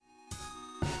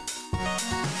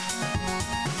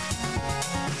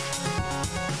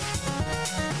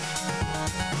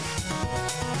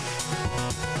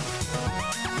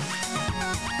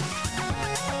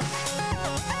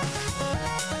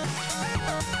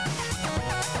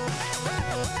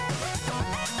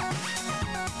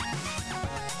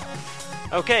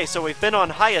Okay, so we've been on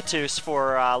hiatus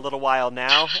for a little while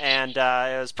now, and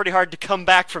it was pretty hard to come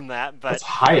back from that. But It's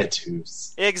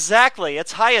hiatus. Exactly,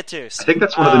 it's hiatus. I think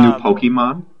that's one of the new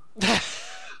Pokemon.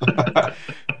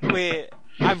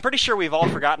 I'm pretty sure we've all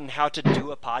forgotten how to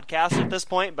do a podcast at this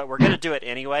point, but we're going to do it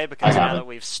anyway, because now that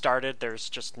we've started, there's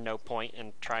just no point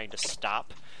in trying to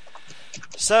stop.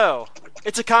 So,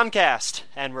 it's a CoNcast,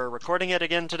 and we're recording it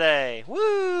again today.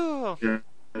 Woo! Yeah.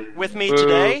 With me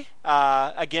today,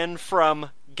 again from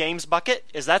Games Bucket.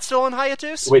 Is that still on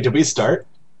hiatus? Wait, did we start?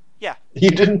 Yeah. You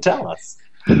didn't tell us.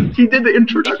 He did the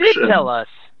introduction. He did tell us.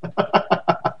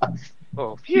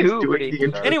 Oh, phew.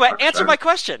 Anyway, answer my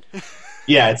question.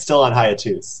 Yeah, it's still on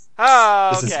hiatus.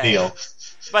 Oh, okay. This is Neal.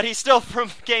 But he's still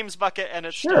from Games Bucket, and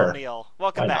it's still Neal.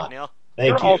 Welcome back, Neal.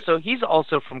 Thank you. He's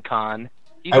also from Con.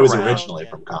 I was originally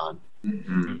from Con.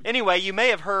 Mm-hmm. Anyway, you may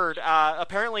have heard,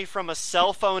 apparently from a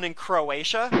cell phone in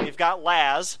Croatia, we've got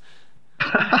lasz.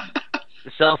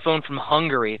 The cell phone from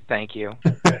Hungary, thank you.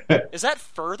 Is that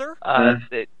further?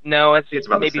 No, it's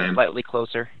about maybe the same. Slightly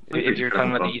closer, if you're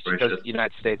talking about the East Coast of the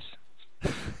United States.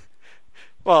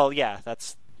 Well, yeah,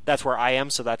 that's where I am,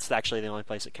 so that's actually the only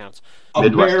place it counts.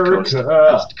 Midwest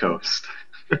America. Coast.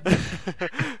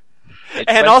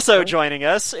 And also joining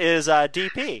us is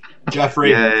DP.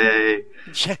 Jeffrey. Yay.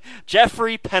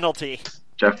 Jeffrey Penalty.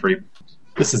 Jeffrey.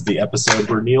 This is the episode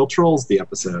where Neal trolls the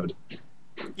episode.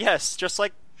 Yes, just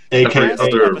like AKA the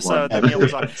other episode that Neal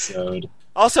was on. episode.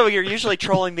 Also, you're usually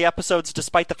trolling the episodes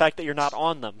despite the fact that you're not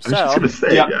on them. I was just going to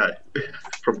say,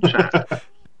 from chat.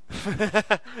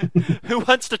 Who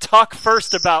wants to talk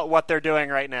first about what they're doing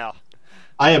right now?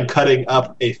 I am cutting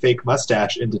up a fake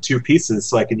mustache into 2 pieces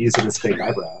so I can use it as fake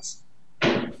eyebrows.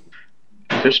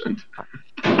 Efficient.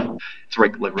 It's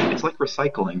like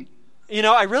recycling. You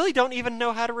know, I really don't even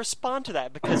know how to respond to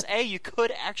that, because A, you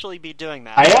could actually be doing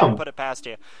that. I am. wouldn't put it past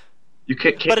you. You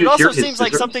can't But it hear also his seems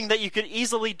like scissors. something that you could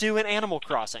easily do in Animal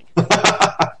Crossing.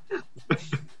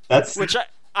 That's Which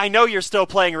I know you're still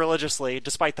playing religiously,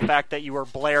 despite the fact that you were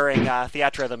blaring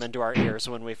Theatrhythm into our ears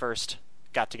when we first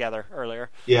got together earlier.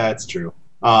 Yeah, it's true.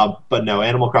 But no,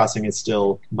 Animal Crossing is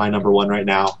still my number 1 right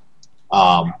now.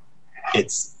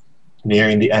 It's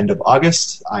nearing the end of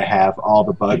August. I have all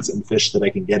the bugs and fish that I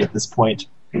can get at this point.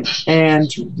 And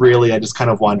really, I just kind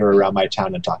of wander around my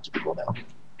town and talk to people now.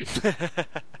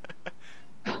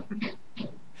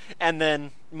 And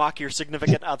then mock your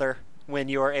significant other when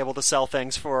you are able to sell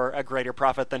things for a greater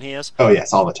profit than he is. Oh,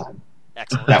 yes, all the time.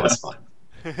 Excellent. That was fun.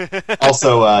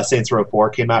 Also, Saints Row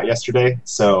 4 came out yesterday,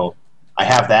 so I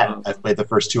have that. I've played the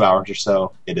first 2 hours or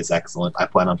so. It is excellent. I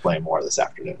plan on playing more this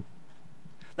afternoon.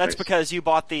 That's because you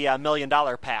bought the $1 million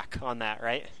pack on that,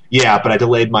 right? Yeah, but I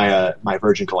delayed my my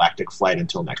Virgin Galactic flight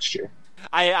until next year.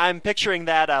 I'm picturing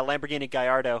that Lamborghini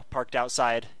Gallardo parked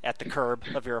outside at the curb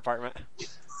of your apartment.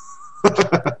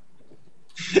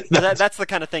 That's the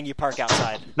kind of thing you park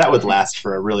outside. That would last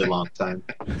for a really long time.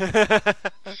 The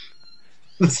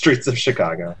streets of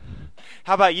Chicago.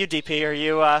 How about you, DP? Are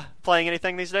you playing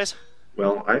anything these days?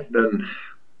 Well, I've been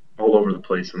all over the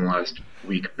place in the last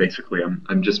week, basically.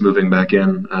 I'm just moving back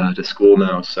in to school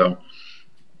now, so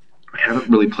I haven't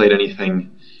really played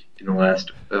anything in the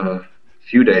last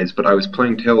few days, but I was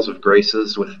playing Tales of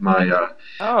Graces with my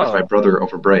brother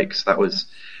over breaks. That was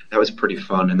pretty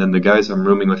fun. And then the guys I'm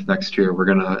rooming with next year, we're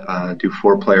gonna do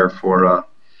 4-player for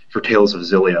Tales of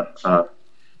Xillia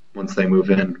once they move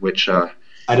in, which I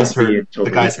just heard the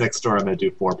guys next door. I'm going to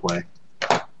do 4-play.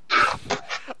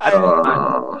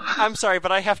 I'm sorry,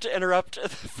 but I have to interrupt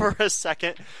for a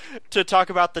second to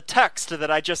talk about the text that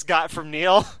I just got from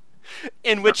Neal,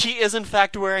 in which he is in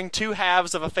fact wearing 2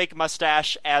 halves of a fake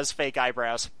mustache as fake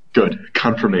eyebrows. Good.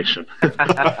 Confirmation.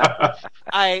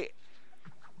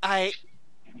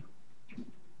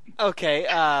 Okay,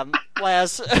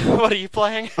 Laz, what are you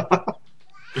playing?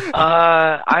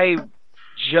 I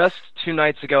just 2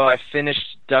 nights ago I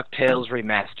finished DuckTales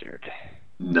Remastered.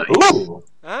 Nice. Ooh.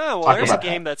 Oh, well, Talk there's a about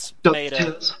game that's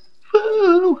DuckTales.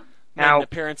 made an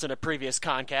appearance in a previous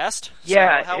CoNcast.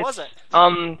 Yeah, So how was it?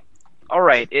 All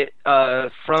right. It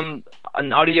from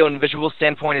an audio and visual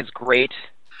standpoint, it's great.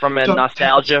 From a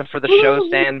nostalgia for the show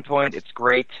standpoint, it's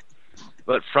great.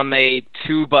 But from a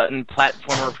 2-button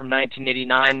platformer from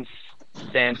 1989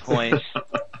 standpoint,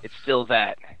 it's still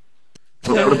that.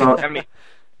 But what about? I mean,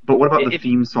 But what about the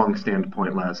theme song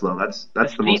standpoint, Laszlo?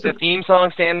 That's the most. The theme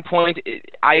song standpoint,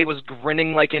 I was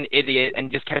grinning like an idiot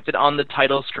and just kept it on the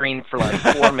title screen for like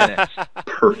 4 minutes.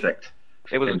 Perfect.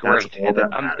 It was And great. that's all that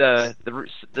matters.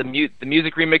 The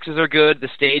music remixes are good. The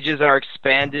stages are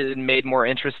expanded and made more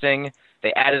interesting.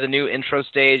 They added a new intro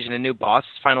stage and a new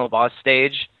final boss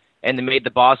stage, and they made the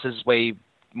bosses way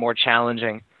more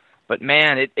challenging. But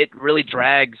man, it really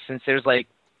drags since there's like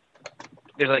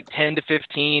 10 to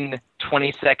 15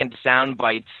 20-second sound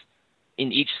bites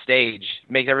in each stage.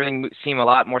 Makes everything seem a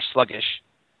lot more sluggish.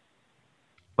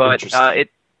 But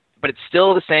it's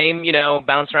still the same,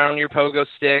 bounce around on your pogo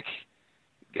stick,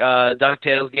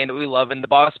 DuckTales game that we love, and the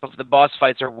boss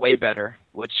fights are way better,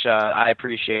 which I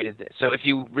appreciated. So if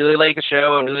you really like the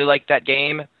show and really like that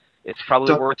game, it's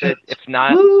probably worth it. If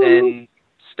not, then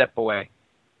step away.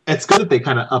 It's good that they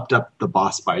kind of upped up the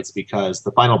boss fights, because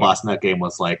the final boss in that game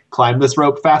was like, climb this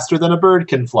rope faster than a bird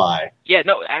can fly. Yeah,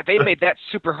 no, they made that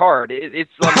super hard.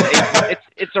 It's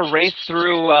a race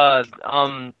through a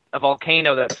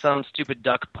volcano that's some stupid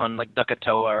duck pun, like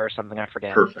Duckatoa or something, I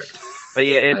forget. Perfect. But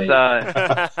yeah, it's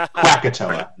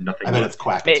Quackatoa. Nothing. I bet it's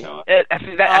Quackatoa. I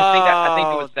think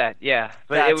it was that. Yeah,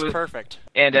 but That's it was perfect.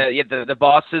 And the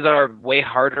bosses are way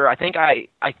harder. I think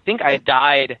I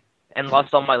died and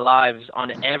lost all my lives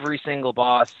on every single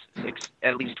boss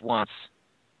at least once.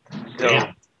 So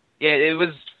Damn. yeah, it was.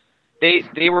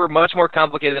 They were much more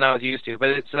complicated than I was used to. But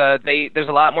it's there's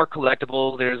a lot more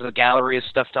collectibles. There's a gallery of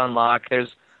stuff to unlock.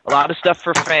 There's a lot of stuff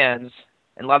for fans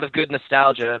and a lot of good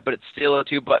nostalgia. But it's still a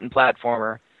 2-button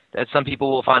platformer that some people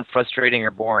will find frustrating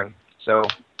or boring. So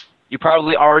you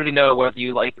probably already know whether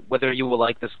you will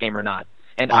like this game or not.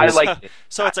 And I liked it.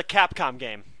 So it's a Capcom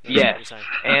game. Yes,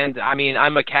 and I mean,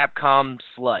 I'm a Capcom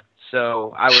slut,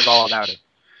 so I was all about it.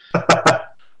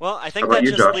 Well, I think How about that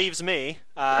you, just Josh? leaves me.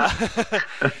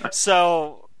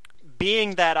 So,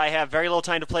 being that I have very little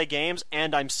time to play games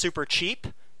and I'm super cheap,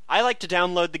 I like to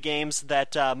download the games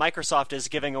that Microsoft is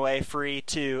giving away free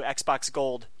to Xbox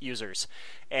Gold users.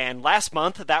 And last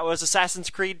month, that was Assassin's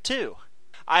Creed 2.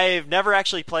 I've never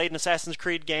actually played an Assassin's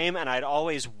Creed game, and I'd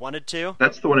always wanted to.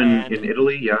 That's the one in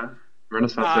Italy, yeah?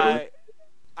 Renaissance Italy?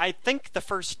 I think the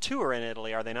first two are in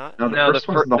Italy, are they not? No, The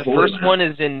Holy first Land. one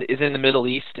is in the Middle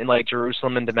East, in like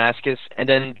Jerusalem and Damascus, and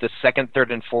then the second,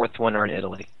 third, and fourth one are in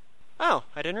Italy. Oh,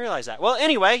 I didn't realize that. Well,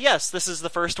 anyway, yes, this is the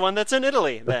first one that's in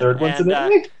Italy. The then. third one's And, in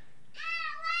Italy?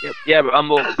 Yep. Yeah,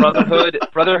 well,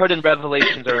 Brotherhood and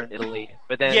Revelations are in Italy,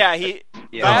 but then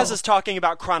Laz is talking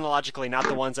about chronologically, not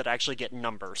the ones that actually get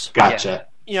numbers. Gotcha.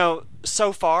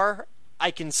 So far, I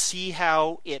can see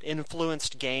how it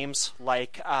influenced games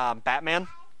like Batman.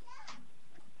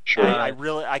 Sure.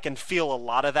 I can feel a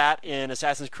lot of that in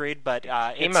Assassin's Creed, but Came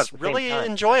out it's at the same really time.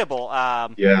 enjoyable.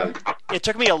 Yeah. It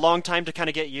took me a long time to kind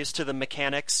of get used to the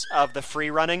mechanics of the free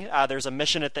running. There's a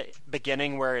mission at the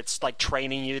beginning where it's like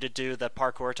training you to do the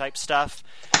parkour type stuff,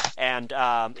 and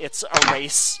it's a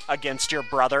race against your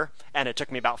brother, and it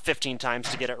took me about 15 times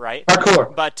to get it right.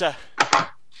 Parkour. But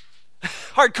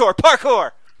hardcore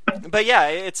parkour. But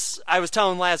yeah, I was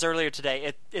telling Laz earlier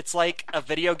today, it's like a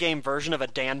video game version of a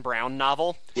Dan Brown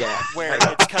novel. Yeah. Where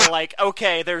it's kind of like,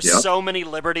 okay, there's Yep. so many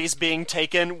liberties being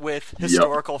taken with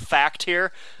historical fact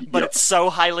here, but it's so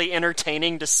highly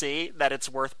entertaining to see that it's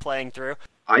worth playing through.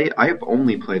 I've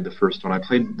only played the first one. I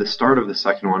played the start of the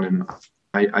second one, and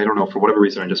I don't know, for whatever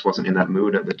reason, I just wasn't in that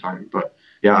mood at the time. But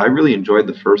yeah, I really enjoyed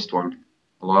the first one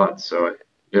a lot. So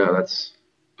yeah, that's...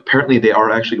 Apparently, they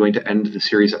are actually going to end the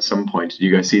series at some point. Do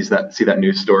you guys see that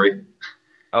news story?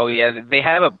 Oh yeah, they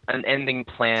have an ending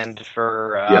planned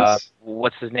for Yes.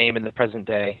 what's his name in the present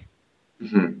day,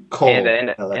 Mm-hmm. Cole.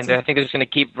 and Oh, that's I think they're just going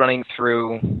to keep running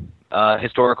through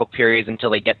historical periods until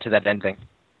they get to that ending.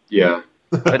 Yeah.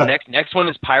 The next one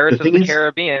is Pirates The of thing the is-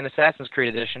 Caribbean, Assassin's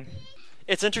Creed Edition.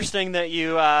 It's interesting that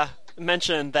you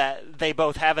mentioned that they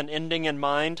both have an ending in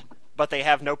mind, but they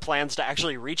have no plans to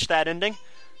actually reach that ending,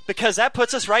 because that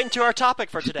puts us right into our topic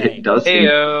for today. It does. seem-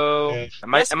 Heyo.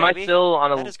 Am Yes, I baby. still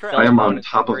on a That is correct. cell I am phone on in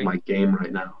top of Hungary? my game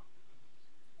right now.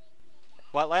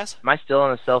 What, Laz? Am I still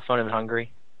on a cell phone in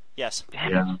Hungary? Yes. Damn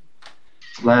it. Yeah.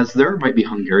 Laz, there might be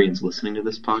Hungarians listening to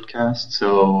this podcast,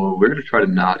 so we're going to try to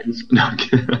not... No, I'm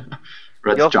kidding.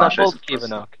 That's You'll Josh, I not suppose.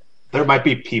 Kivanok. There might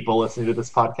be people listening to this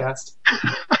podcast.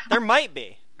 There might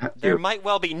be. There Here. might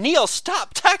well be. Neal,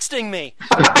 stop texting me!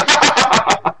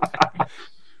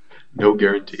 No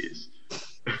guarantees.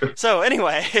 So,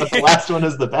 anyway, But the last one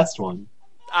is the best one.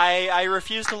 I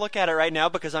refuse to look at it right now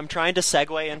because I'm trying to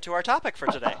segue into our topic for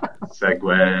today.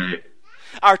 Segway.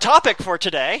 Our topic for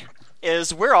today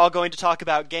is we're all going to talk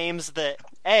about games that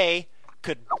A,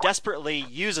 could desperately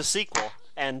use a sequel,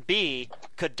 and B,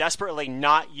 could desperately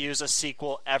not use a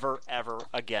sequel ever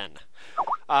again.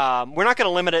 We're not going to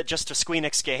limit it just to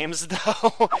Squeenix games,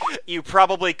 though. You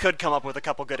probably could come up with a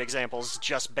couple good examples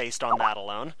just based on that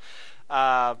alone.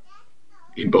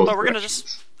 In both But we're going to directions.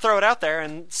 just throw it out there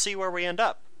and see where we end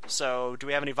up. So, do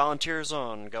we have any volunteers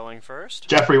on going first?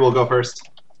 Jeffrey will go first.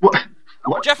 What?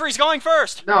 Jeffrey's going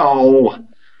first! No.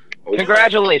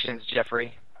 Congratulations,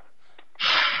 Jeffrey.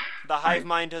 The hive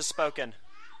mind has spoken.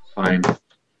 Fine.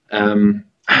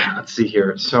 Let's see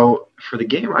here. So for the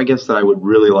game, I guess that I would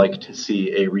really like to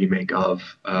see a remake of.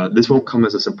 This won't come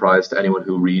as a surprise to anyone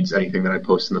who reads anything that I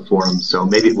post in the forums, so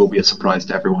maybe it will be a surprise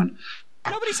to everyone.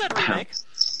 Nobody said remake.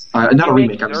 Not a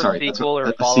remake, I'm sorry. Sequel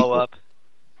or follow-up.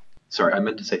 Sorry, I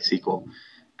meant to say sequel.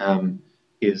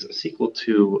 Is a sequel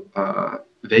to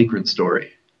Vagrant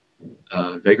Story.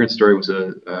 Vagrant Story was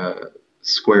a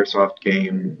Squaresoft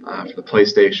game for the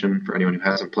PlayStation, for anyone who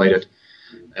hasn't played it.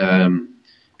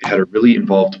 It had a really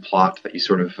involved plot that you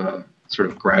sort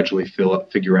of gradually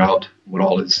figure out what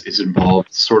all is involved.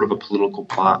 It's sort of a political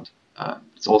plot.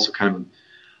 It's also kind of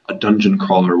a dungeon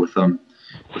crawler with a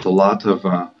lot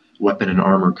of weapon and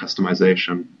armor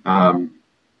customization.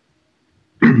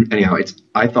 Anyhow,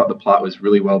 I thought the plot was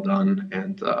really well done,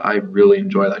 and I really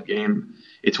enjoy that game.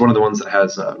 It's one of the ones that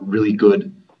has really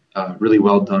good, really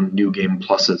well done new game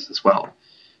pluses as well.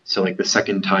 So like the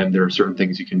second time there are certain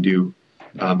things you can do,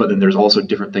 but then there's also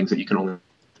different things that you can only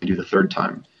do the third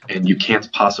time, and you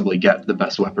can't possibly get the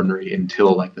best weaponry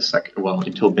until like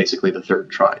until basically the third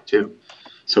try too.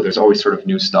 So there's always sort of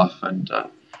new stuff, and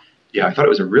I thought it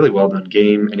was a really well done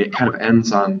game, and it kind of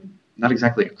ends on not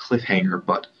exactly a cliffhanger,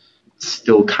 but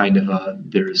still kind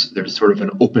of there's sort of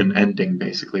an open ending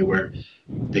basically where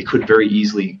they could very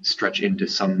easily stretch into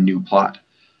some new plot.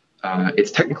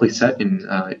 It's technically set in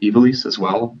Ivalice as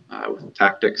well, with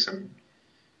tactics and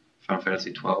Final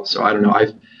Fantasy 12. So I don't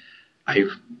know. I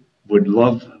would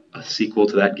love a sequel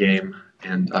to that game,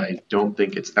 and I don't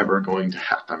think it's ever going to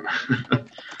happen.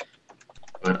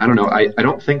 But I don't know. I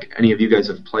don't think any of you guys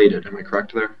have played it. Am I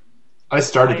correct there? I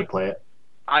started to play it.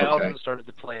 I also started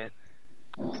to play it.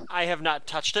 I have not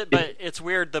touched it, but it's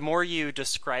weird. The more you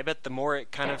describe it, the more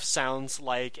it kind of sounds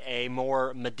like a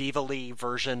more medieval-y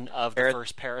version of the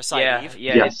first Parasite Eve.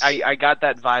 Yeah, yes. I got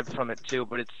that vibe from it too,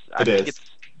 but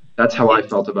That's how I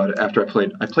felt about it after I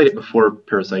played. I played it before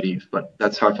Parasite Eve, but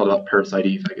that's how I felt about Parasite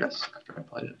Eve, I guess, after I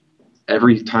played it.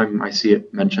 Every time I see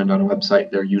it mentioned on a website,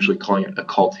 they're usually calling it a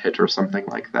cult hit or something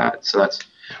like that. So that's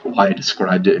why I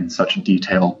described it in such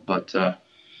detail. But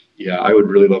I would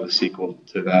really love a sequel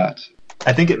to that.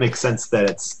 I think it makes sense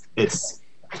that it's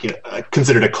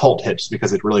considered a cult hit just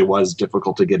because it really was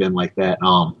difficult to get in like that.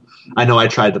 I know I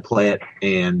tried to play it,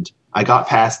 and I got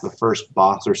past the first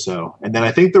boss or so, and then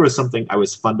I think there was something I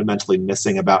was fundamentally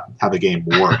missing about how the game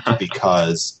worked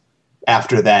because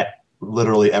after that,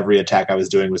 literally every attack I was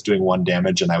doing one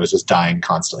damage, and I was just dying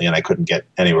constantly, and I couldn't get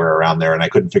anywhere around there, and I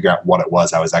couldn't figure out what it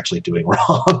was I was actually doing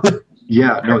wrong.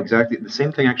 Yeah, no, exactly. The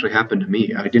same thing actually happened to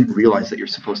me. I didn't realize that you're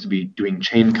supposed to be doing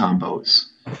chain combos,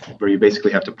 where you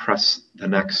basically have to press the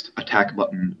next attack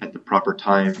button at the proper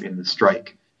time in the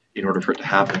strike in order for it to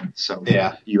happen. So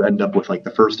you end up with like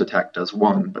the first attack does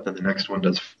 1, but then the next one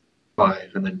does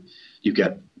 5, and then you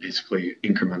get basically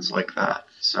increments like that.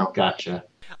 So gotcha.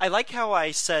 I like how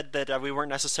I said that we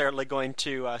weren't necessarily going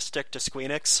to stick to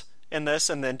Squeenix in this,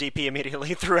 and then DP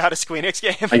immediately threw out a Squeenix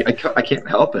game. I can't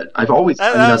help it. I've always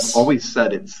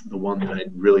said it's the one that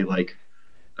I'd really like.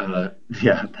 That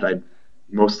I'd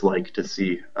most like to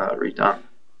see redone.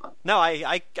 No,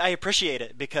 I appreciate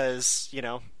it because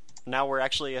now we're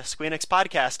actually a Squeenix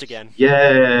podcast again.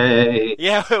 Yay!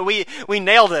 Yeah, we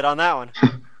nailed it on that one.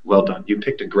 Well done. You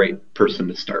picked a great person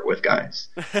to start with, guys.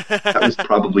 That was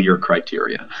probably your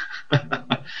criteria.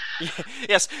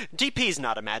 Yes, DP's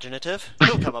not imaginative.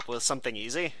 He'll come up with something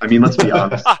easy. I mean, let's be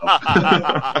honest.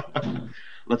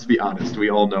 Let's be honest. We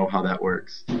all know how that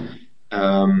works.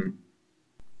 I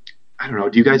don't know.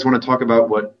 Do you guys want to talk about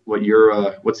what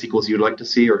sequels you'd like to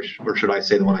see, or should I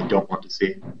say the one I don't want to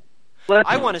see?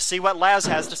 I want to see what Laz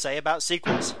has to say about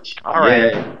sequels. All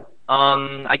right. Yeah.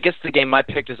 I guess the game I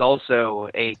picked is also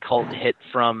a cult hit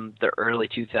from the early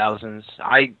 2000s.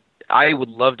 I would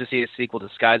love to see a sequel to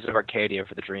Skies of Arcadia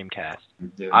for the Dreamcast.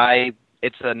 Yeah.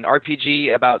 It's an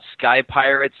RPG about sky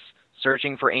pirates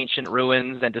searching for ancient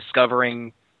ruins and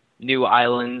discovering new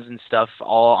islands and stuff,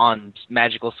 all on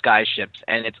magical sky ships,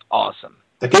 and it's awesome.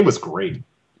 That game was great.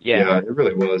 Yeah, it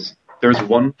really was. There's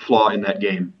one flaw in that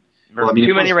game.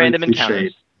 Too many random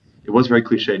encounters. It was very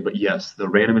cliched, but yes, the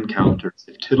random encounters.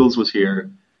 If Tittles was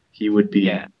here, he would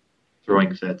be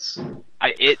throwing fits.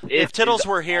 If Tittles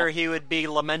were here, he would be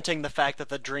lamenting the fact that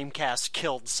the Dreamcast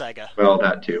killed Sega. Well,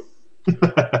 that too.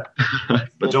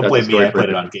 But don't blame me, I played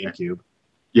it on GameCube.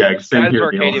 Yeah, same here.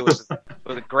 Arcadia was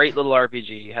a great little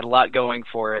RPG. Had a lot going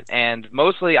for it, and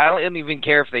mostly I don't even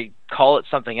care if they call it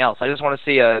something else. I just want to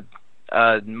see a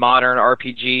modern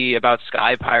RPG about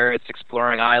sky pirates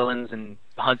exploring islands and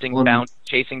hunting,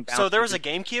 chasing bounties. So there was a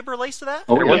GameCube release to that?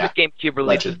 Oh, There was a GameCube release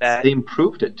Legends. of that. They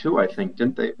improved it too, I think,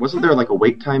 didn't they? Wasn't there like a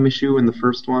wait time issue in the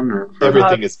first one? Or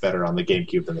Everything is better on the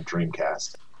GameCube than the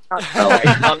Dreamcast.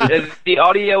 The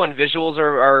audio and visuals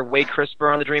are way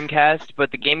crisper on the Dreamcast,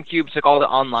 but the GameCube took all the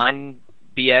online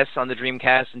BS on the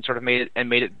Dreamcast and sort of made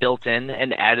it built in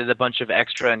and added a bunch of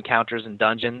extra encounters and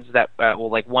dungeons that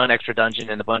like one extra dungeon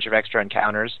and a bunch of extra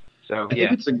encounters. So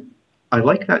I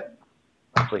like that.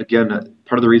 Again,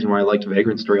 part of the reason why I liked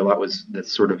Vagrant Story a lot was the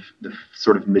sort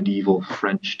of medieval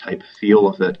French type feel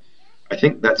of it. I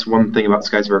think that's one thing about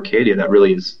Skies of Arcadia that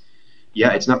really is,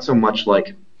 it's not so much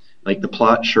like the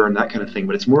plot, sure, and that kind of thing,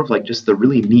 but it's more of like just the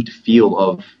really neat feel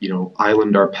of,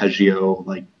 island arpeggio,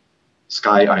 like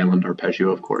Sky Island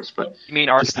arpeggio, of course. But you mean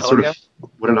archipelago?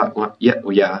 Yeah,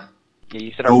 yeah,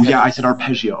 you said arpeggio. arpeggio. I said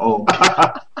arpeggio. Oh,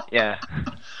 Yeah.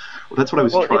 Well, that's what I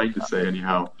was trying to say,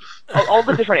 anyhow. All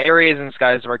the different areas in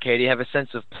Skies of Arcadia have a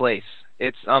sense of place.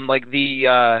 It's like the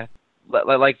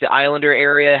Islander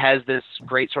area has this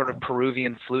great sort of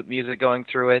Peruvian flute music going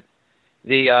through it.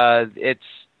 It's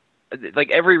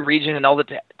like every region and all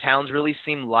the towns really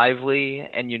seem lively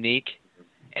and unique,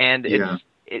 and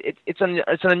it's an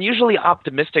unusually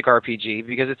optimistic RPG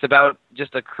because it's about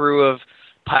just a crew of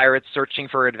pirates searching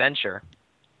for adventure,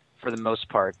 for the most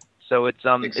part. So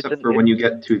except for when you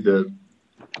get to the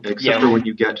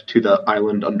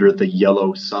island under the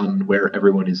yellow sun where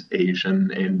everyone is Asian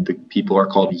and the people are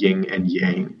called yin and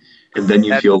yang, and then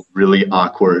you feel really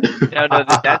awkward. No,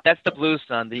 that's the blue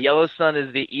sun. The yellow sun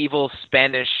is the evil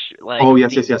Spanish Oh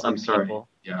yes. I'm sorry. People.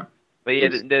 Yeah. But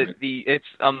it's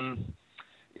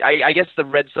I guess the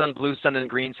red sun, blue sun, and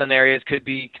green sun areas could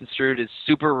be construed as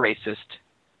super racist,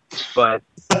 but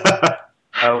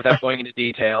without going into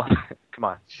detail. Come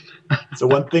on. So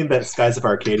one thing that Skies of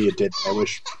Arcadia did that I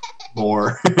wish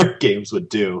more games would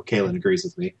do, Kaylin agrees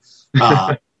with me,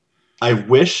 I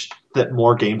wish that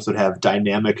more games would have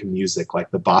dynamic music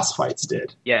like the boss fights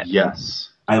did. Yes.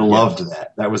 I loved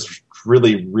that. That was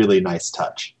really, really nice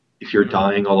touch. If you're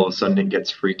dying, all of a sudden it gets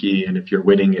freaky, and if you're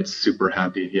winning, it's super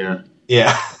happy, Yeah.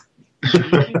 Yeah,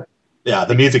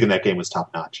 the music in that game was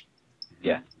top-notch.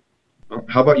 Yeah. Well,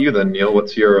 how about you then, Neal?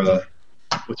 What's your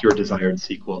desired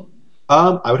sequel?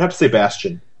 I would have to say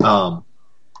Bastion. I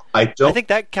think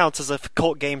that counts as a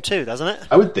cult game too, doesn't it?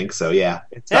 I would think so, yeah.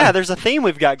 There's a theme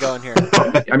we've got going here.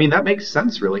 I mean, that makes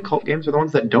sense, really. Cult games are the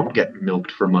ones that don't get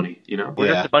milked for money, We're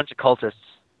just a bunch of cultists.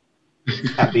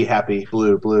 Happy,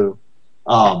 blue. Blue.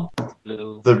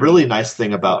 The really nice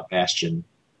thing about Bastion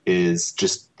is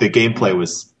just the gameplay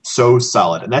was so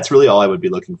solid, and that's really all I would be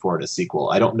looking for in a sequel.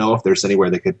 I don't know if there's anywhere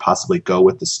they could possibly go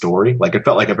with the story. Like, it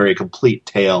felt like a very complete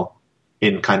tale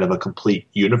in kind of a complete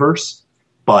universe,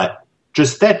 but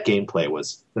just that gameplay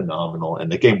was phenomenal,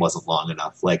 and the game wasn't long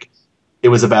enough. Like, it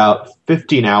was about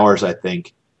 15 hours, I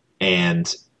think,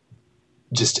 and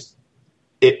just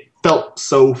it felt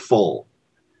so full.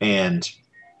 And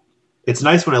it's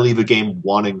nice when I leave a game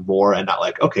wanting more and not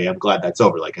like, okay, I'm glad that's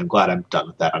over. Like, I'm glad I'm done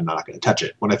with that. I'm not going to touch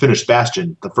it. When I finished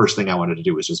Bastion, the first thing I wanted to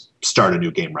do was just start a new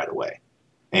game right away.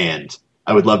 And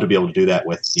I would love to be able to do that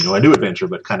with, a new adventure,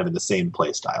 but kind of in the same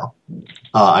play style.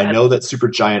 I know that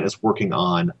Supergiant is working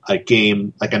on a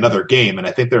game, like another game, and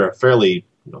I think they're a fairly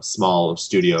small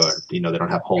studio. They don't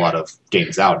have a whole lot of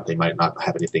games out. They might not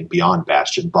have anything beyond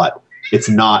Bastion, but it's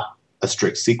not a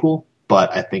strict sequel,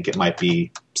 but I think it might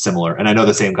be similar. And I know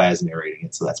the same guy is narrating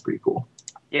it, so that's pretty cool.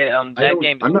 Yeah, that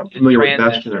game. I'm not familiar with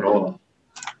Bastion at all.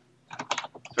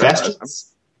 Bastion?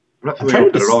 I'm not familiar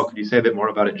with it at all. Could you say a bit more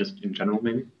about it just in general,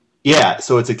 maybe? Yeah,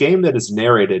 so it's a game that is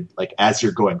narrated like as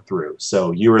you're going through.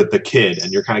 So you're the kid,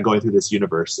 and you're kind of going through this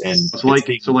universe, and so like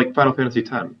Final Fantasy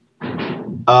X. Well,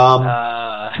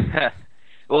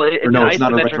 it's an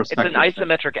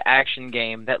isometric action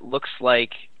game that looks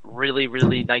like really,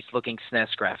 really nice looking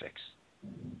SNES graphics.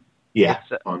 Yeah,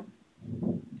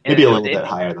 maybe a little bit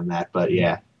higher than that, but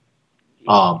yeah.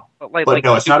 But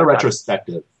no, it's not a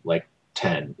retrospective like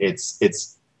 10.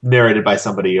 It's narrated by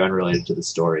somebody unrelated to the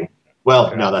story.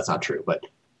 Well, no, that's not true. But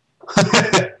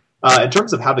in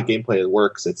terms of how the gameplay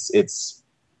works, it's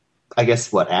I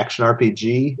guess action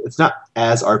RPG. It's not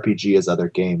as RPG as other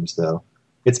games though.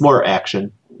 It's more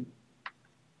action.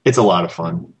 It's a lot of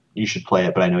fun. You should play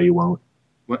it, but I know you won't.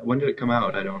 When did it come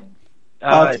out? I don't.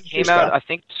 It came out, I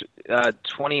think,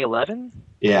 2011.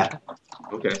 Yeah.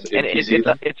 Okay. So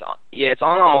it's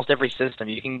on almost every system.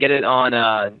 You can get it on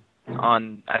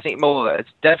I think it's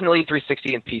definitely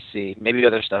 360 and PC, maybe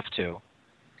other stuff too.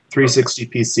 360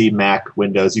 PC, Mac,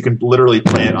 Windows. You can literally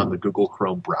play it on the Google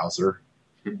Chrome browser.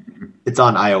 It's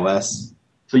on iOS.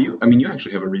 So you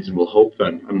actually have a reasonable hope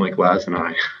then, unlike Laz and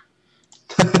I.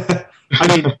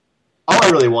 I mean, all I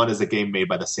really want is a game made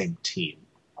by the same team.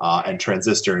 And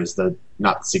Transistor is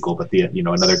not the sequel, but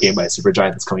another game by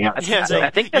Supergiant that's coming out. Yeah, I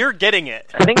think you're getting it.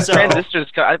 I think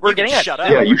Transistor's. We're getting that. Shut up.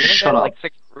 Yeah, you shut up.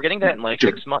 We're getting that in like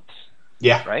 6 months.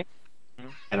 Yeah. Right.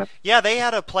 Yeah, they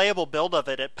had a playable build of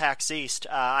it at PAX East.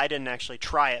 I didn't actually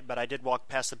try it, but I did walk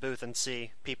past the booth and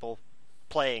see people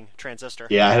playing Transistor.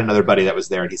 Yeah, I had another buddy that was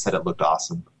there, and he said it looked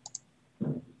awesome.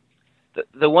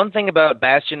 The one thing about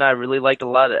Bastion I really liked a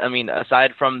lot, I mean,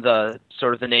 aside from the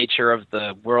sort of the nature of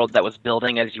the world that was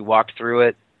building as you walked through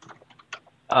it,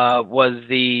 was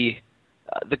the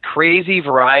crazy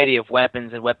variety of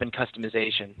weapons and weapon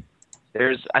customization.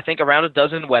 There's, I think, around a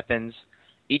dozen weapons.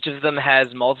 Each of them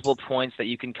has multiple points that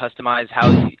you can customize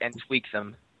and tweak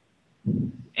them.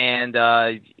 And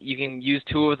you can use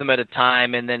 2 of them at a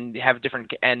time, and then have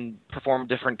perform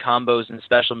different combos and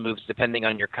special moves depending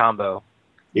on your combo.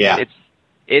 Yeah,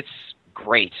 it's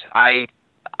great. I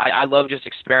love just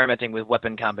experimenting with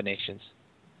weapon combinations.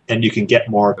 And you can get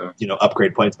more,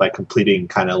 upgrade points by completing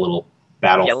kind of little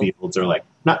battlefields or like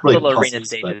not really little puzzles, arena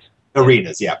stages. But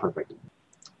arenas. Yeah, perfect.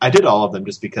 I did all of them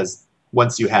just because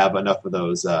once you have enough of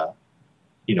those,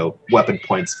 weapon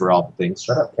points for all the things.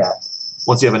 Shut up, cat.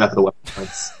 Once you have enough of the weapon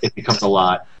points, it becomes a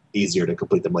lot easier to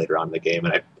complete them later on in the game,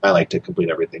 and I like to complete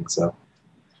everything. So.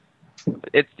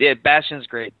 Bastion's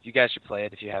great. You guys should play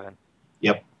it if you haven't.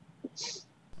 Yep.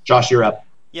 Josh, you're up.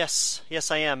 Yes,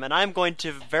 I am, and I'm going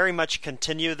to very much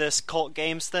continue this cult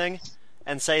games thing,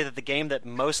 and say that the game that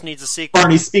most needs a sequel.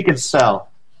 Barney, speak and spell.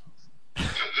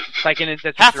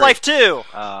 Half-Life 2.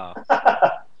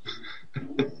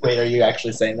 Wait, are you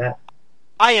actually saying that?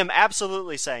 I am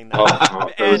absolutely saying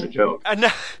that. That was a joke.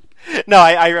 No,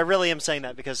 I really am saying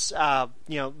that because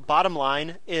bottom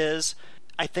line is,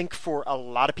 I think for a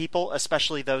lot of people,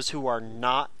 especially those who are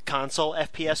not console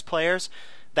FPS players,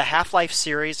 the Half-Life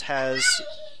series has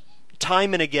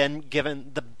time and again given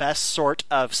the best sort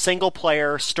of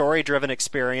single-player, story-driven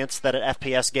experience that an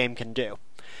FPS game can do.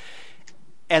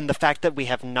 And the fact that we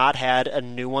have not had a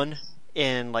new one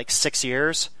in like 6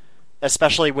 years,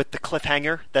 especially with the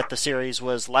cliffhanger that the series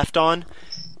was left on,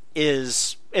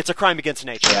 it's a crime against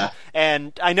nature. Yeah.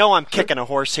 And I know I'm kicking a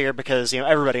horse here because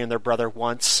everybody and their brother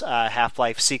wants a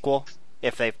Half-Life sequel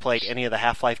if they've played any of the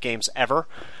Half-Life games ever.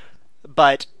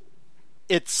 But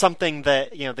it's something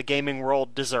that the gaming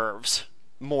world deserves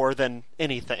more than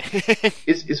anything.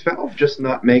 Is Valve just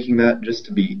not making that just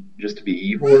to be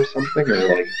evil or something,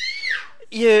 or like?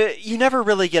 You never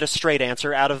really get a straight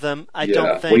answer out of them. I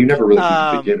don't think. Well, you never really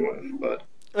did to begin with,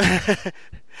 but.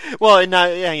 Well,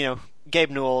 Gabe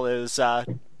Newell is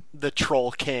the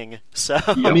troll king. So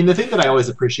I mean, the thing that I always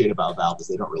appreciate about Valve is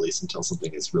they don't release until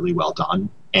something is really well done,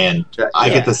 and I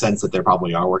get the sense that they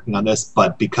probably are working on this,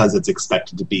 but because it's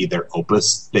expected to be their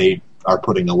opus, they are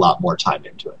putting a lot more time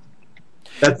into it.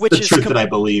 That's the truth that I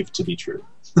believe to be true.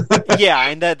 Yeah,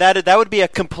 and that would be a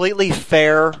completely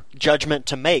fair judgment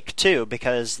to make too,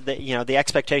 because the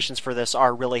expectations for this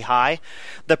are really high.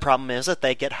 The problem is that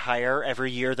they get higher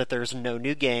every year that there's no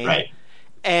new game. Right.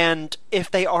 And if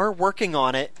they are working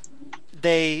on it,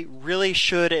 they really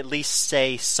should at least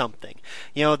say something.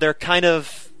 They're kind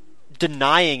of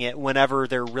denying it whenever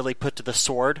they're really put to the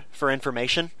sword for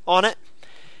information on it.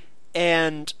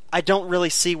 And I don't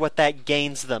really see what that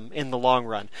gains them in the long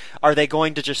run. Are they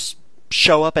going to just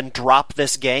show up and drop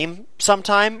this game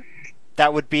sometime?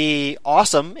 That would be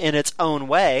awesome in its own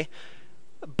way,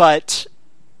 but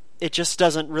it just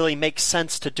doesn't really make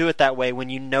sense to do it that way when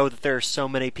you know that there are so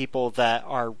many people that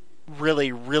are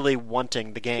really, really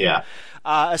wanting the game. Yeah.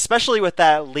 Especially with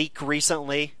that leak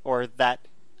recently, or that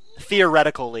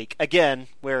theoretical leak. Again,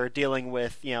 we're dealing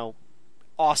with,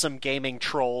 awesome gaming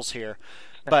trolls here.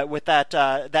 But with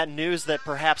that news that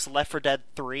perhaps Left 4 Dead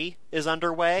 3 is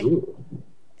underway. Ooh.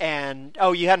 And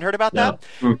you hadn't heard about that?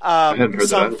 I hadn't heard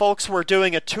some that. folks were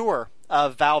doing a tour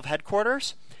of Valve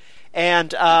headquarters,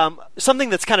 and something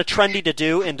that's kind of trendy to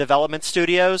do in development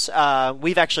studios,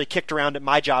 we've actually kicked around at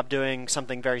my job doing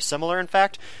something very similar, in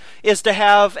fact, is to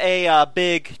have a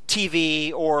big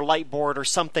TV or light board or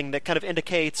something that kind of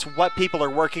indicates what people are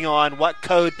working on, what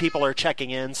code people are checking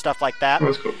in, stuff like that. Oh,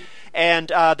 that's cool.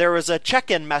 And there was a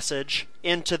check-in message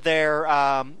into their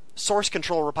source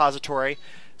control repository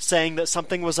saying that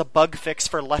something was a bug fix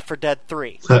for Left 4 Dead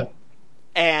 3.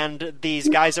 And these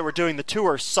guys that were doing the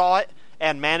tour saw it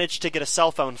and managed to get a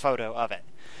cell phone photo of it.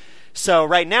 So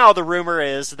right now the rumor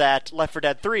is that Left 4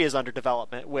 Dead 3 is under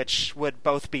development, which would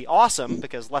both be awesome,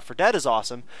 because Left 4 Dead is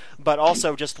awesome, but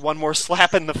also just one more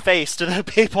slap in the face to the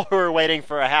people who are waiting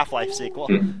for a Half-Life sequel.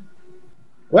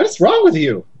 What is wrong with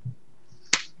you?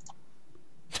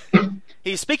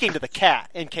 He's speaking to the cat,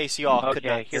 in case you all could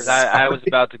not Okay, hear because that. I was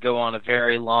about to go on a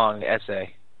very long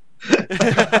essay.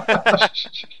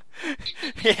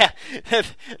 Yeah,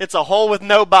 it's a hole with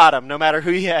no bottom, no matter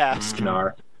who you ask.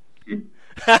 Gnar.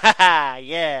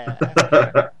 Yeah.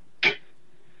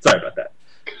 Sorry about that.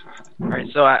 All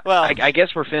right, so I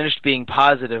guess we're finished being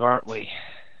positive, aren't we?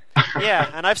 Yeah,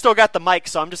 and I've still got the mic,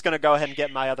 so I'm just going to go ahead and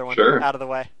get my other one out of the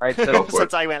way. All right, so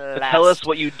since I went last. Tell us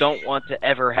what you don't want to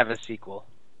ever have a sequel.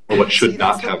 Or what should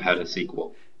not have had a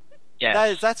sequel.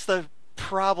 Yeah, that's the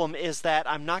problem. Is that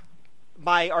I'm not.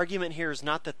 My argument here is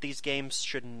not that these games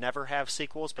should never have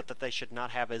sequels, but that they should not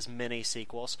have as many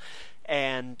sequels.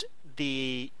 And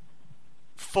the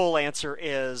full answer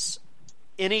is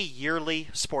any yearly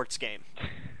sports game.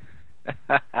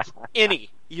 Any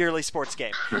yearly sports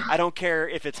game. I don't care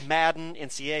if it's Madden,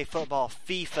 NCAA football,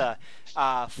 FIFA,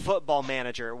 Football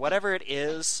Manager, whatever it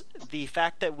is. The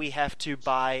fact that we have to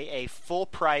buy a full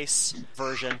price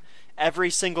version every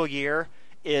single year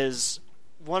is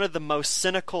one of the most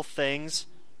cynical things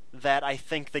that I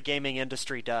think the gaming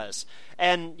industry does.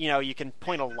 And, you can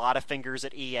point a lot of fingers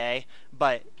at EA,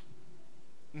 but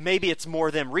maybe it's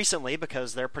more them recently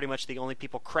because they're pretty much the only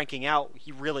people cranking out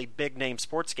really big-name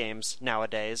sports games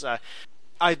nowadays.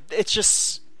 It's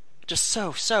just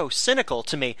so cynical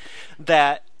to me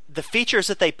that the features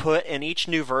that they put in each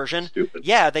new version,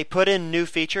 they put in new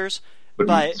features,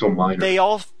 but so minor. they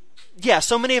all... Yeah,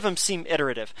 so many of them seem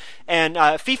iterative. And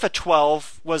FIFA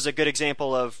 12 was a good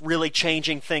example of really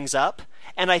changing things up.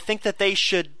 And I think that they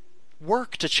should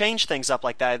work to change things up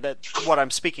like that. What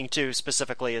I'm speaking to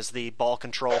specifically is the ball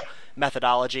control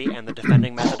methodology and the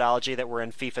defending methodology that were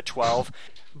in FIFA 12.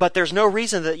 But there's no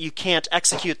reason that you can't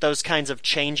execute those kinds of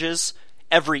changes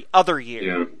every other year.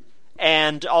 Yeah.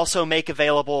 And also make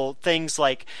available things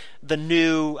like the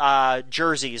new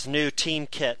jerseys, new team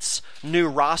kits, new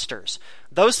rosters.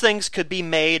 Those things could be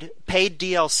made paid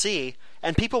DLC,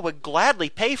 and people would gladly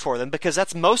pay for them because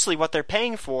that's mostly what they're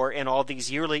paying for in all these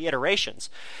yearly iterations.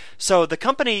 So the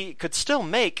company could still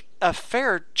make a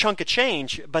fair chunk of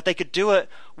change, but they could do it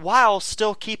while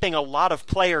still keeping a lot of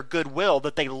player goodwill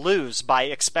that they lose by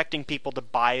expecting people to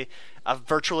buy a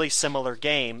virtually similar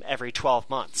game every 12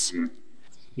 months.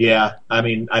 Yeah, I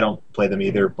mean, I don't play them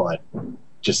either, but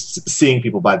just seeing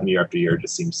people buy them year after year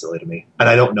just seems silly to me. And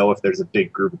I don't know if there's a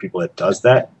big group of people that does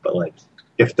that, but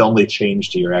if the only change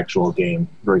to your actual game,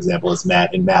 for example, is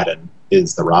Madden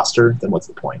is the roster, then what's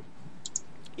the point?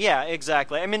 Yeah,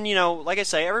 exactly. I mean, like I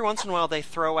say, every once in a while they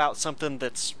throw out something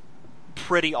that's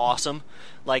pretty awesome.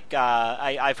 Like,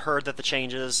 I've heard that the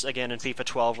changes, again, in FIFA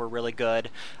 12 were really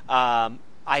good.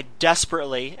 I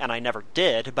desperately, and I never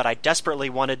did, but I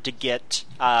desperately wanted to get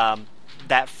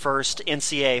that first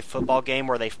NCAA football game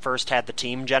where they first had the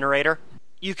team generator.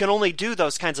 You can only do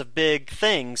those kinds of big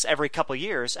things every couple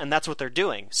years, and that's what they're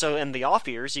doing. So in the off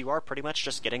years, you are pretty much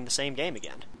just getting the same game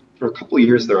again. For a couple of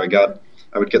years there, I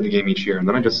would get the game each year, and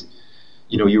then I just,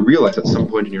 you realize at some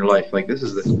point in your life, this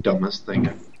is the dumbest thing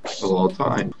of all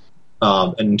time.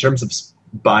 And in terms of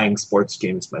buying sports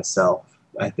games myself,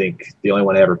 I think the only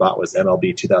one I ever bought was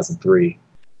MLB 2003.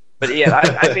 But yeah,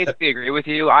 I basically agree with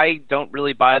you. I don't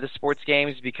really buy the sports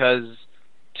games because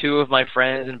two of my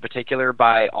friends in particular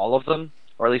buy all of them,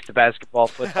 or at least the basketball,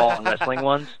 football, and wrestling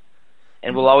ones,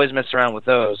 and we'll always mess around with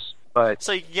those. But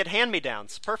so you can get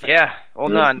hand-me-downs. Perfect. Yeah. Well,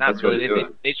 no, not really.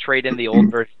 They trade in the old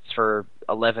versions for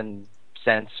 11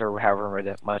 cents or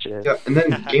however much it is. Yeah, and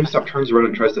then GameStop turns around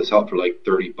and tries to sell it for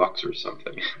 $30 or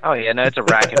something. Oh yeah, no, it's a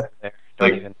racket there.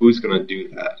 Who's gonna do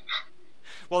that?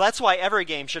 Well, that's why every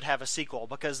game should have a sequel,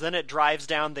 because then it drives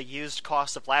down the used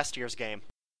cost of last year's game.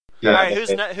 Yeah, all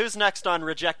right, who's next on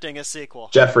rejecting a sequel?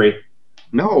 Jeffrey.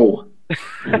 No.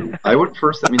 I went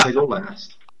first, that means I go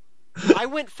last. I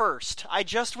went first. I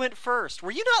just went first.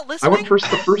 Were you not listening? I went first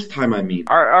the first time, I mean.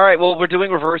 All right, well, we're doing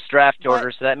reverse draft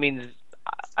order, so that means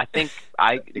I think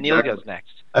Neal goes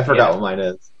next. I forgot what mine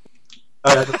is.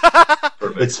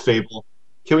 It's Fable.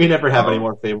 Can we never have any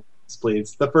more Fable,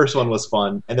 please? The first one was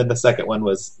fun, and then the second one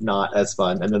was not as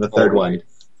fun, and then the third one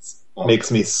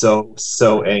makes me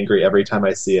so angry every time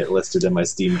I see it listed in my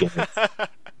Steam games.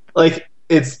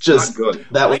 It's just not good.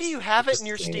 Why do you have it in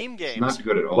your Steam games? It's not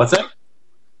good at all. What's that?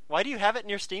 Why do you have it in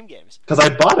your Steam games? Because I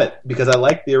bought it because I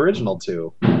liked the original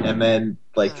 2, and then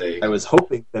I was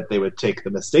hoping that they would take the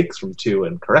mistakes from 2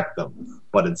 and correct them,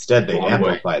 but instead they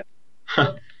amplified.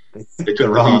 They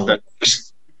took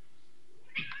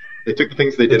They took the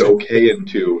things they did okay in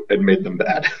 2 and made them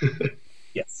bad.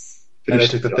 Yes. And they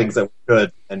took the things that were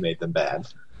good and made them bad.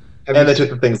 And they took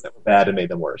the things that were bad and made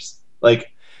them worse. Sounds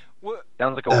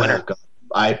like a winner.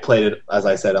 I played it, as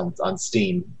I said, on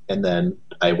Steam, and then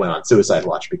I went on suicide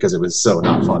watch because it was so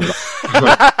not fun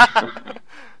at all.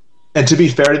 And to be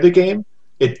fair to the game,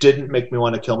 it didn't make me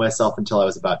want to kill myself until I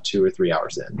was about 2 or 3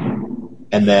 hours in.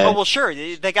 And then, oh well, sure,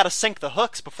 they got to sink the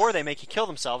hooks before they make you kill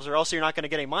themselves, or else you're not going to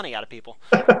get any money out of people.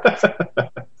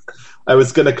 I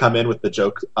was going to come in with the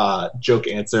joke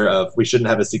answer of we shouldn't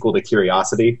have a sequel to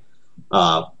Curiosity,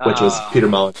 which was Peter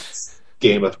Mullen's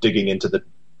game of digging into the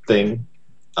thing.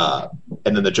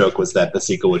 And then the joke was that the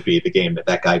sequel would be the game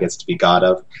that guy gets to be god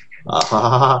of.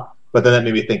 But then that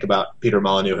made me think about Peter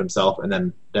Molyneux himself, and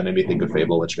then that made me think of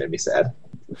Fable, which made me sad.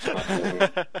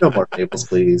 No more Fables,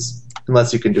 please.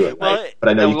 Unless you can do it right. Well, but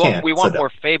I know you can't. We want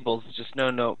more Fables, just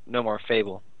no more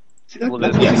Fable.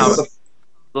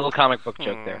 Little comic book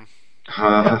joke there.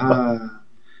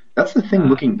 That's the thing,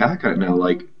 looking back on it now,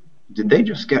 like, did they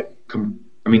just get...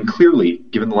 I mean, clearly,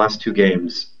 given the last 2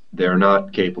 games, they're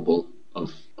not capable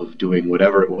of doing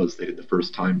whatever it was they did the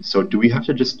first time. So do we have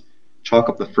to just chalk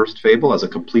up the first Fable as a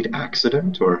complete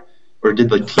accident, or did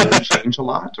the team change a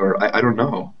lot, or I don't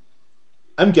know.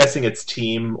 I'm guessing it's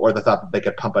team, or the thought that they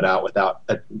could pump it out without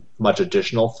much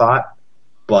additional thought,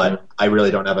 but I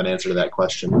really don't have an answer to that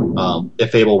question.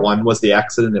 If Fable 1 was the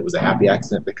accident, it was a happy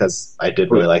accident because I did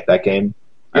really like that game.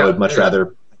 I would much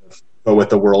rather go with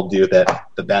the worldview that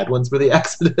the bad ones were the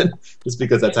accident, just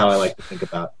because that's how I like to think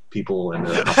about people and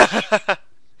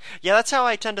Yeah, that's how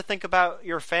I tend to think about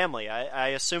your family. I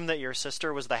assume that your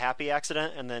sister was the happy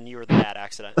accident, and then you were the bad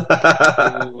accident.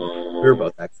 We were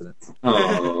both accidents.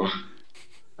 All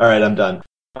right, I'm done.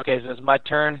 Okay, so it's my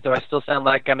turn. Do I still sound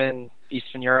like I'm in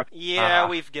Eastern Europe? Yeah,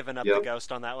 we've given up the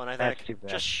ghost on that one, I think. That's too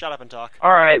bad. Just shut up and talk.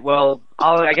 All right, well,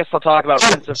 I guess I'll talk about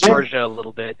Prince of Persia a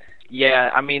little bit.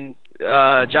 Yeah, I mean,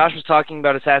 Josh was talking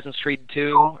about Assassin's Creed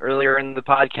 2 earlier in the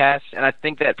podcast, and I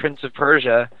think that Prince of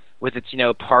Persia, with its,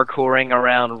 parkouring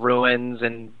around ruins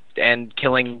and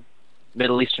killing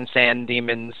Middle Eastern sand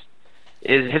demons,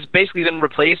 has basically been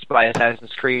replaced by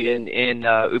Assassin's Creed in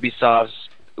Ubisoft's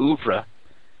oeuvre.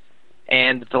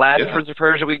 And the last Prince of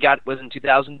Persia we got was in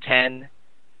 2010.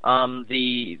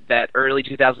 That early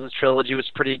 2000s trilogy was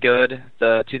pretty good.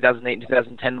 The 2008 and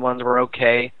 2010 ones were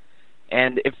okay.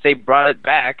 And if they brought it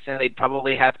back, then they'd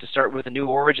probably have to start with a new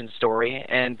origin story,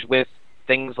 and with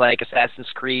things like Assassin's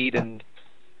Creed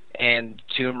and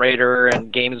Tomb Raider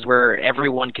and games where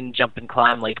everyone can jump and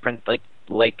climb like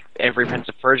every Prince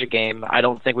of Persia game, I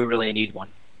don't think we really need one,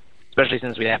 especially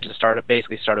since we have to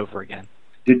basically start over again.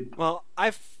 Well,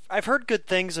 I've heard good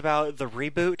things about the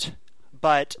reboot,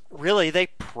 but really they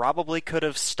probably could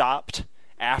have stopped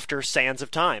after Sands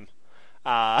of Time.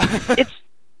 It's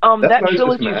that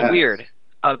trilogy is weird.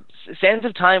 Sands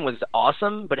of Time was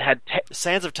awesome, but it had...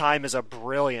 Sands of Time is a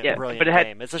brilliant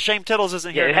game. It's a shame Tittles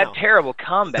isn't here now. It had terrible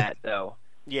combat, though.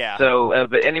 Yeah. So,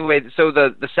 but anyway, so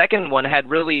the second one had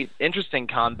really interesting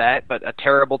combat, but a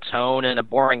terrible tone and a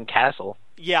boring castle.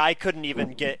 Yeah, I couldn't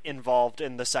even get involved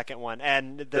in the second one.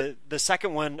 And the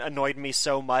second one annoyed me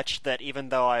so much that even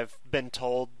though I've been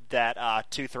told that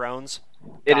Two Thrones...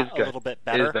 It is good. A little bit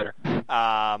better. It is better.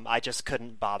 I just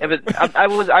couldn't bother. Yeah, but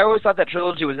I always thought that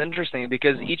trilogy was interesting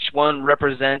because each one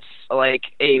represents like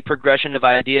a progression of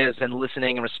ideas and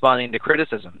listening and responding to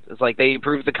criticism. It's like they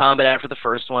improved the combat after the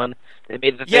first one. They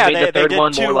made the third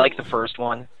one more like the first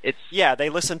one. They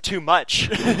listened too much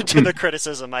to the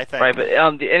criticism, I think.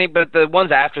 Right, but the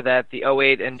ones after that, the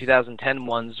 2008 and 2010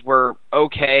 ones, were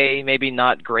okay, maybe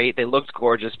not great. They looked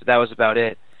gorgeous, but that was about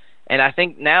it. And I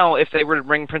think now, if they were to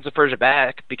bring Prince of Persia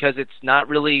back, because it's not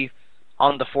really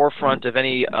on the forefront of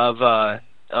any of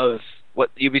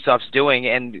what Ubisoft's doing,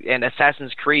 and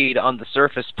Assassin's Creed on the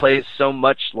surface plays so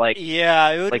much like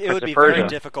it would be very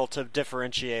difficult to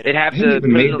differentiate it. They'd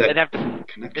have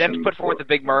to put forward the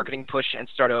big marketing push and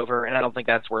start over, and I don't think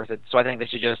that's worth it. So I think they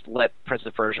should just let Prince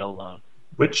of Persia alone.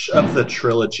 Which of the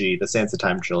trilogy, the Sands of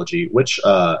Time trilogy, which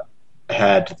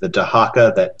had the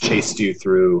Dahaka that chased you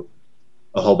through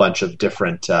a whole bunch of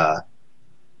different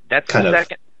that's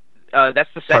the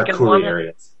second one.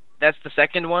 Areas. That's the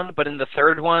second one, but in the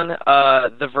third one,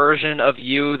 the version of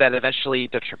you that eventually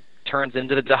turns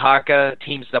into the Dahaka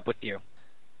teams up with you.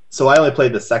 So I only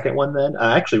played the second one then.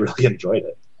 I actually really enjoyed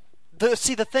it. The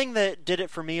thing that did it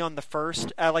for me on the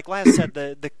first, like Laz said,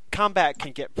 the combat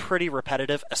can get pretty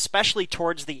repetitive, especially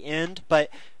towards the end, but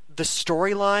the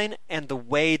storyline and the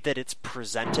way that it's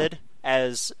presented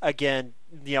as, again,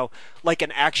 like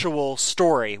an actual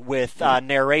story with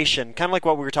narration, kind of like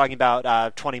what we were talking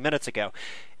about 20 minutes ago.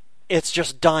 It's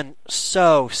just done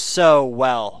so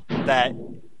well that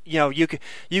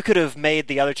you could have made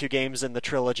the other two games in the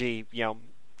trilogy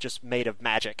just made of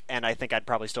magic, and I think I'd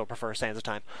probably still prefer Sands of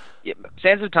Time. Yeah,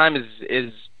 Sands of Time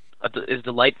is is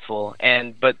delightful,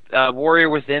 but Warrior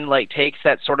Within takes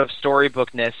that sort of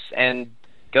storybookness and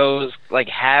goes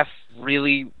half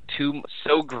really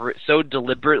so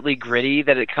deliberately gritty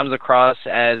that it comes across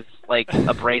as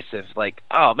abrasive.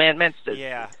 Oh man,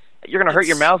 Yeah. you're gonna hurt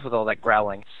your mouth with all that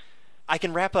growling. I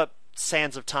can wrap up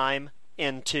Sands of Time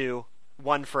into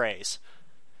one phrase.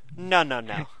 No.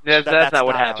 That's not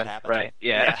what happened. Right?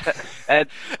 Yeah.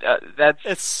 That's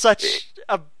It's such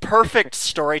a perfect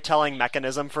storytelling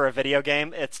mechanism for a video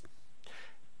game.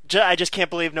 I just can't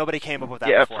believe nobody came up with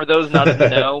that before. For those not in the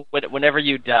know, whenever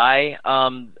you die,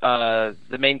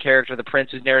 the main character, the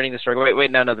prince who's narrating the story,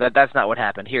 wait, no, that's not what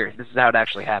happened. Here, this is how it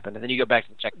actually happened. And then you go back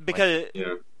to the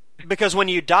checkpoint. Because when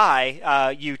you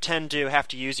die, you tend to have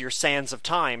to use your Sands of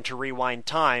Time to rewind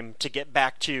time to get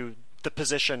back to the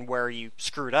position where you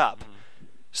screwed up. Mm-hmm.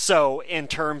 So, in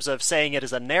terms of saying it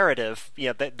as a narrative,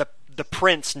 the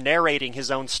prince narrating his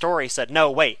own story said,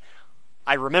 "No, wait,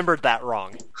 I remembered that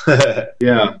wrong."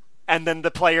 Yeah. And then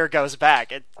the player goes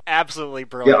back. It's absolutely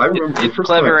brilliant. Yeah, I remember the first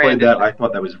time I played that, I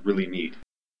thought that was really neat.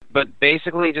 But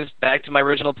basically, just back to my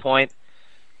original point,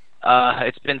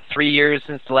 it's been 3 years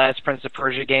since the last Prince of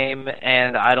Persia game,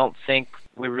 and I don't think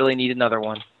we really need another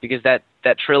one, because that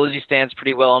trilogy stands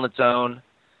pretty well on its own,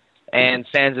 and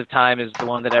Sands of Time is the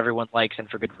one that everyone likes, and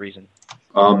for good reason.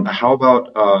 How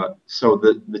about so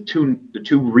the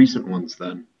two recent ones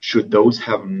then? Should those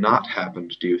have not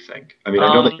happened? Do you think? I mean,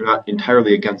 I know that you're not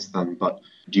entirely against them, but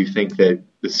do you think that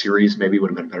the series maybe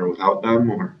would have been better without them?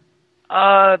 Or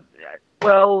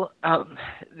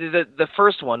the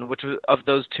first one, which was of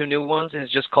those two new ones, is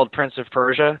just called Prince of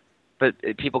Persia, but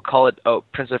people call it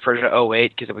Prince of Persia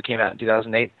 08 because it came out in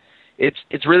 2008.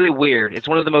 It's really weird. It's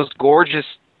one of the most gorgeous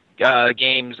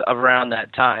games around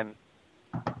that time,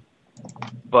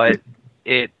 but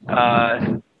its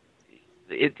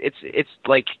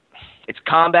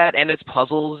combat and its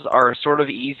puzzles are sort of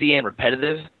easy and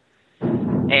repetitive,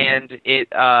 and it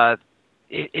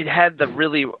had the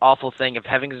really awful thing of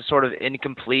having a sort of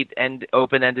incomplete and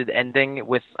open-ended ending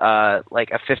with a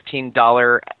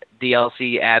 $15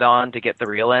 DLC add-on to get the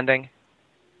real ending.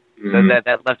 So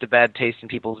that left a bad taste in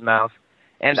people's mouth.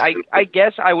 And I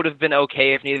guess I would have been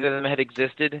okay if neither of them had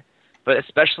existed, but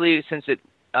especially since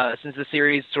the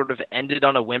series sort of ended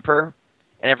on a whimper,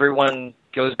 and everyone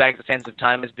goes back to Sands of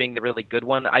Time as being the really good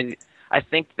one, I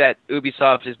think that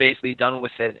Ubisoft is basically done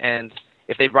with it, and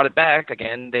if they brought it back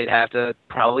again, they'd have to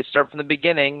probably start from the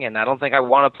beginning, and I don't think I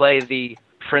want to play the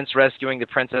prince rescuing the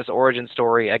princess origin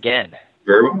story again.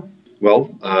 Very well.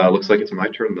 Well, looks like it's my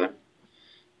turn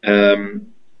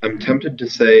then. I'm tempted to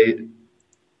say,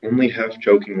 only half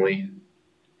jokingly,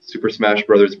 Super Smash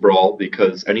Bros. Brawl,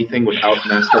 because anything without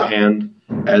Master Hand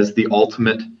as the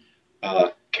ultimate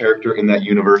character in that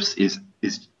universe is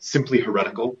simply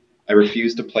heretical. I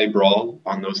refuse to play Brawl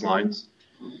on those lines.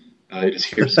 It is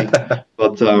heresy.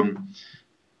 But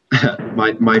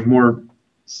my more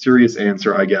serious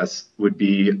answer, I guess, would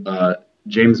be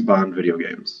James Bond video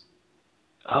games.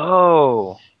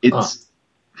 Oh. It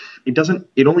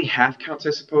only half counts,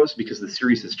 I suppose, because the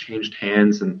series has changed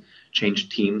hands and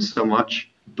changed teams so much.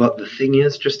 But the thing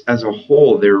is, just as a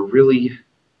whole, there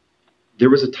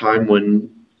was a time when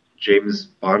James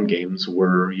Bond games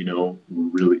were,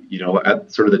 really,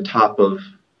 at sort of the top of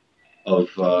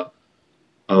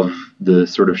the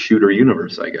sort of shooter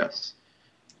universe, I guess,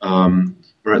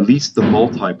 or at least the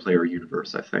multiplayer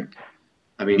universe, I think.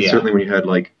 I mean, certainly when you had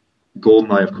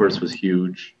GoldenEye, of course, was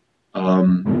huge.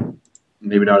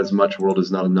 Maybe not as much. World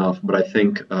Is Not Enough, but I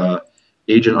think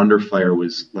Agent Under Fire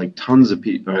was tons of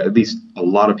people, at least a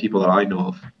lot of people that I know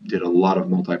of, did a lot of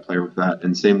multiplayer with that,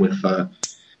 and same with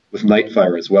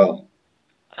Nightfire as well.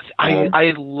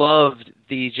 I loved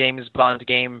the James Bond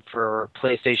game for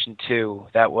PlayStation 2.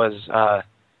 That was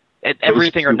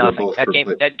Everything or Nothing.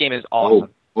 That game is awesome.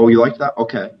 Oh, you liked that?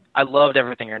 Okay. I loved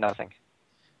Everything or Nothing.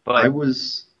 But I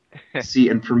was see,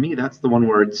 and for me, that's the one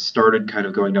where it started kind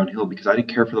of going downhill because I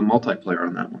didn't care for the multiplayer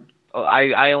on that one.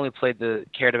 I only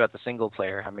cared about the single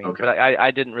player. I mean, okay. But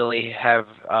I didn't really have.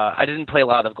 I didn't play a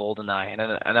lot of GoldenEye, and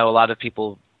I know a lot of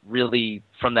people really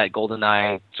from that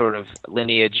GoldenEye sort of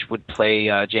lineage would play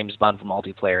James Bond for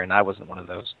multiplayer, and I wasn't one of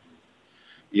those.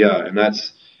 Yeah, and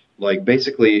that's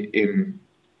basically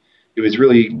it was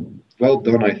really well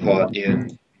done, I thought,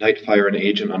 in Nightfire and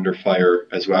Agent Under Fire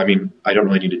as well. I mean, I don't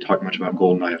really need to talk much about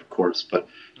GoldenEye, of course, but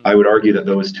I would argue that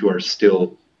those two are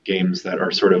still games that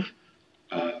are sort of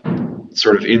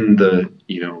in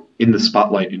the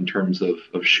spotlight in terms of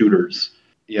shooters.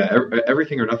 Yeah,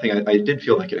 Everything or Nothing, I did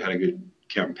feel like it had a good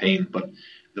campaign, but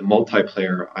the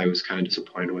multiplayer I was kind of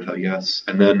disappointed with, I guess.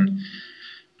 And then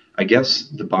I guess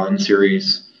the Bond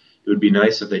series, it would be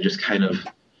nice if they just kind of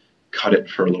cut it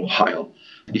for a little while.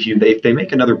 If they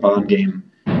make another Bond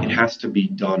game, it has to be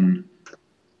done.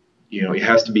 It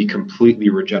has to be completely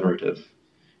regenerative.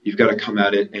 You've got to come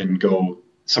at it and go.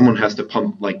 Someone has to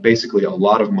pump basically a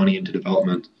lot of money into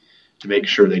development to make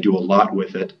sure they do a lot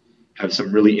with it. Have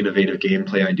some really innovative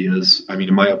gameplay ideas. I mean,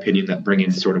 in my opinion, that bring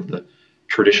in sort of the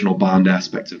traditional Bond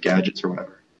aspects of gadgets or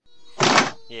whatever.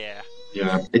 Yeah.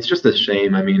 Yeah, it's just a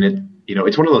shame. I mean,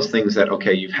 it's one of those things that,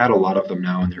 okay, you've had a lot of them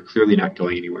now and they're clearly not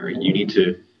going anywhere. You need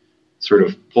to sort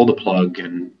of pull the plug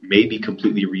and maybe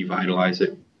completely revitalize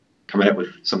it, come at it with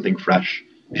something fresh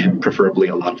and preferably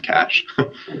a lot of cash,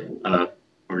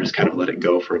 or just kind of let it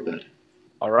go for a bit.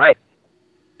 All right.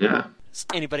 Yeah. Does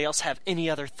anybody else have any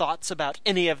other thoughts about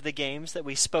any of the games that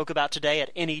we spoke about today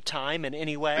at any time in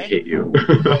any way? I hate you.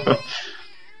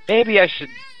 Maybe I should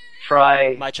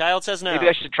try... My child says no. Maybe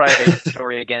I should try Vagrant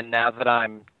Story again now that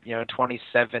I'm,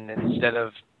 27 instead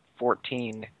of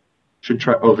 14. Should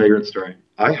try Vagrant Story.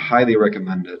 I highly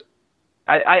recommend it.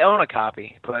 I own a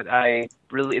copy, but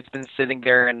it's been sitting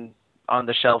there and on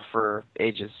the shelf for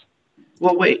ages.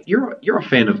 Well, wait, you're a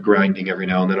fan of grinding every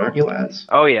now and then, aren't you, lads?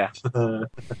 Oh, yeah. Oh,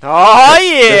 yeah!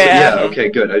 Yeah, okay,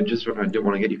 good. I didn't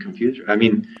want to get you confused. I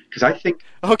mean, because I think...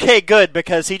 Okay, good,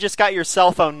 because he just got your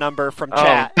cell phone number from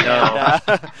chat. No.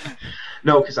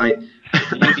 No, because I...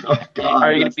 Oh, God,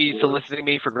 are you going to be soliciting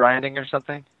me for grinding or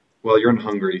something? Well, you're in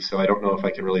Hungary, so I don't know if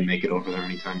I can really make it over there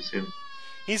anytime soon.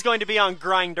 He's going to be on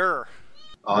Grindr.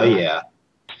 Oh, yeah.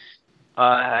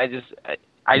 I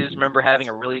just remember having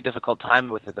a really difficult time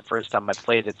with it the first time I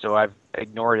played it, so I've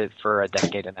ignored it for a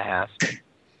decade and a half.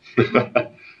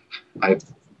 I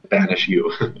banish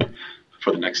you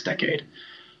for the next decade.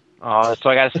 Oh, so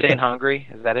I gotta stay in Hungary?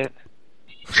 Is that it?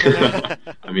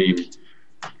 I mean,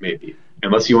 maybe.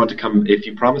 Unless you want to come, if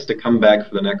you promise to come back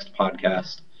for the next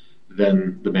podcast,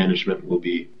 then the banishment will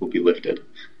be lifted.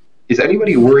 Is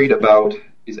anybody worried about?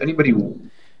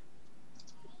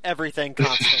 Everything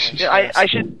constantly. Yeah,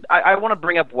 I want to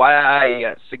bring up why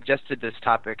I suggested this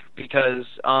topic because,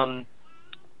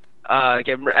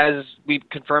 again, as we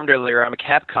confirmed earlier, I'm a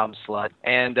Capcom slut,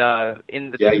 and in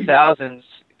the 2000s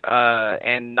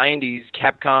and 90s,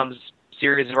 Capcom's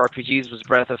series of RPGs was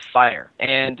Breath of Fire,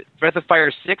 and Breath of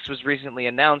Fire 6 was recently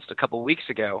announced a couple weeks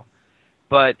ago,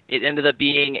 but it ended up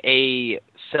being a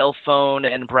cell phone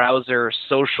and browser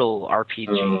social RPG.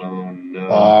 Oh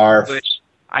no! Which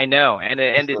I know, and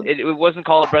it wasn't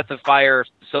called Breath of Fire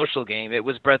social game. It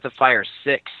was Breath of Fire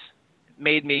 6.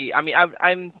 Made me. I mean,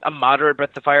 I'm a moderate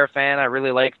Breath of Fire fan. I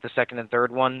really liked the second and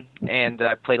third one, and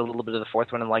I played a little bit of the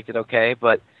fourth one and liked it okay.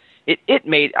 But it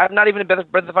made. I'm not even a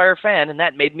Breath of Fire fan, and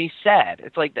that made me sad.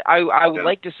 It's like I would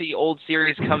like to see old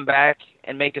series come back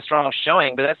and make a strong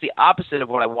showing, but that's the opposite of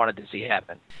what I wanted to see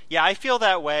happen. Yeah, I feel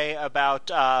that way about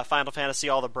Final Fantasy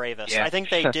All the Bravest. Yeah. I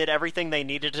think they did everything they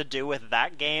needed to do with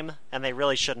that game, and they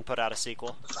really shouldn't put out a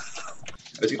sequel.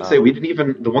 I was going to say, we didn't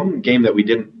even... The one game that we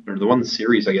didn't... Or the one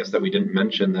series, I guess, that we didn't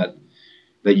mention that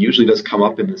usually does come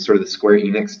up in the, sort of the Square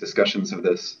Enix discussions of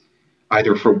this,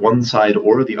 either for one side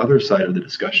or the other side of the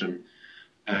discussion,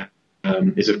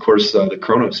 is, of course, the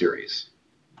Chrono series.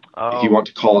 Oh. If you want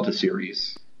to call it a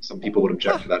series. Some people would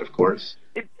object to that, of course.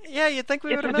 Yeah, you'd think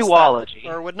we would have It's a missed duology.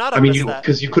 that. Or would not have missed that.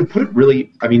 Because you could put it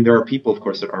really... I mean, there are people, of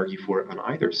course, that argue for it on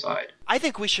either side. I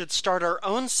think we should start our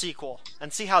own sequel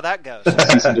and see how that goes.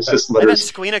 Cease and desist letters.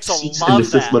 Square Enix will Cease love and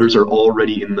desist that. letters are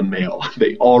already in the mail.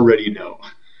 They already know.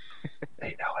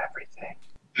 They know everything.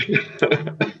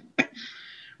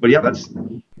 But yeah, that's...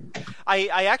 I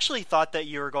actually thought that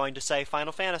you were going to say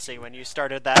Final Fantasy when you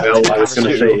started that. Well, I was going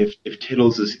to conversation. say if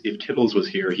Tittles was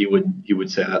here, he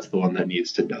would say that's the one that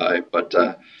needs to die. But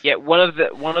Yeah, one of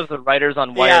the writers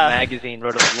on Wired Yeah. magazine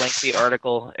wrote a lengthy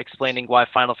article explaining why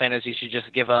Final Fantasy should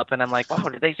just give up, and I'm like, wow,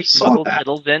 did they saw smuggle that.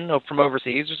 Tittles in from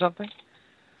overseas or something?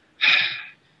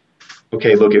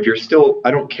 okay, look, if you're still,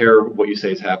 I don't care what you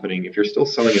say is happening. If you're still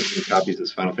selling as many copies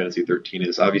as Final Fantasy 13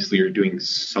 is, obviously you're doing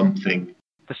something.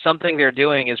 The something they're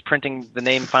doing is printing the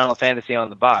name Final Fantasy on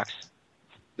the box.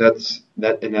 That's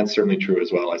certainly true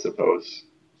as well, I suppose.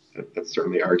 That's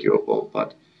certainly arguable,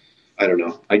 but I don't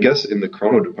know. I guess in the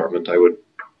Chrono department,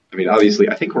 obviously,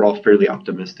 I think we're all fairly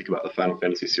optimistic about the Final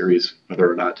Fantasy series, whether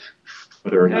or not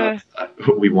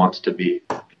we want to be.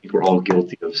 I think we're all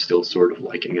guilty of still sort of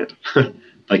liking it,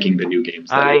 liking the new games.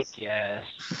 I guess.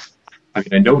 I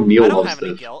mean, I know Neal I don't loves have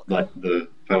any guilt. the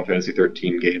Final Fantasy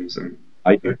 13 games, and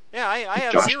I do. Yeah, I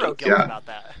have Josh zero does, guilt yeah. about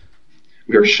that.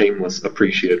 We are shameless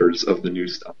appreciators of the new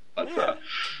stuff. But, Yeah.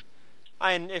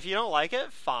 And if you don't like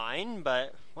it, fine,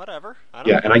 but whatever. I don't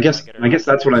yeah, care and I if you guess like it or not.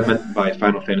 that's what I meant by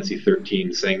Final Fantasy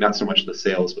 13, saying not so much the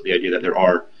sales, but the idea that there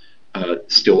are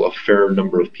still a fair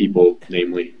number of people,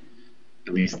 namely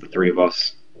at least the three of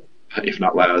us, if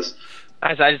not lasz.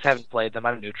 I just haven't played them.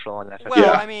 I'm neutral on that. Well,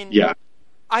 Yeah, I mean, yeah.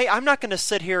 I'm not going to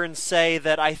sit here and say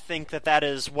that I think that that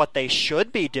is what they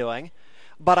should be doing,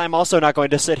 but I'm also not going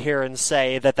to sit here and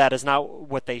say that that is not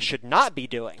what they should not be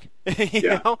doing.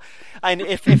 You know, and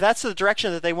if that's the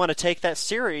direction that they want to take that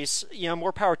series,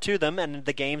 more power to them. And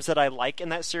the games that I like in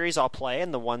that series, I'll play,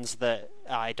 and the ones that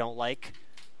I don't like,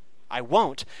 I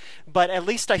won't. But at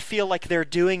least I feel like they're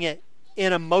doing it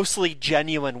in a mostly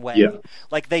genuine way. Yeah.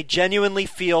 Like they genuinely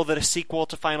feel that a sequel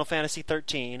to Final Fantasy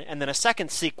XIII and then a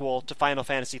second sequel to Final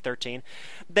Fantasy XIII,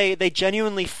 they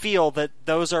genuinely feel that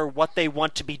those are what they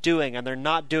want to be doing, and they're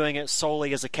not doing it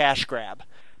solely as a cash grab.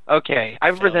 Okay, I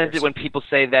resent it when people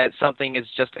say that something is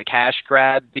just a cash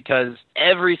grab, because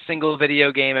every single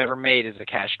video game ever made is a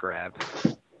cash grab.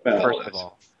 Well, First of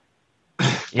all.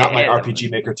 Not like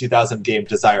RPG Maker 2000 game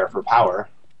Desire for Power.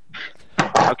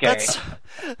 Okay.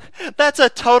 That's a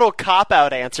total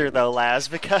cop-out answer, though, Laz,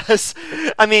 because,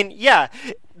 I mean, yeah,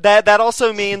 that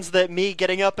also means that me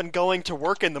getting up and going to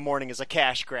work in the morning is a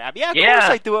cash grab. Yeah, of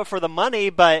course I do it for the money,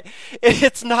 but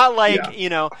it's not like,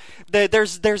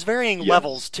 there's varying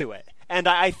levels to it. And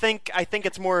I think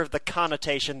it's more of the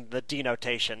connotation, the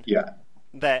denotation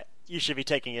that you should be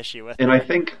taking issue with. And I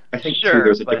think too,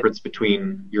 there's a difference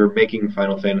between you're making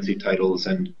Final Fantasy titles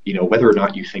and, whether or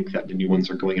not you think that the new ones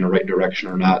are going in the right direction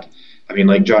or not. I mean,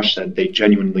 like Josh said, they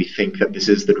genuinely think that this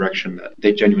is the direction that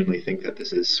they genuinely think that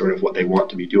this is sort of what they want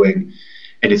to be doing.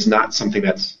 And it's not something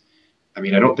that's, I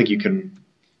mean, I don't think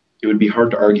it would be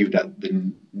hard to argue that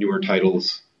the newer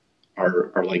titles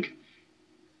are like,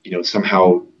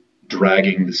 somehow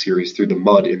dragging the series through the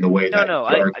mud in the way that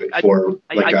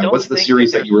what's the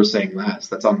series that you were saying last?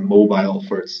 That's on mobile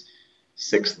for its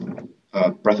sixth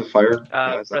Breath of Fire.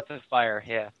 Breath of Fire,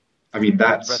 yeah. I mean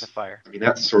that's Breath of Fire. I mean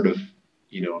that's sort of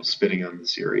spitting on the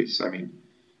series. I mean,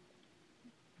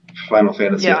 Final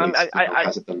Fantasy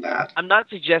hasn't done that. I'm not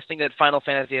suggesting that Final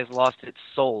Fantasy has lost its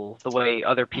soul the way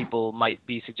other people might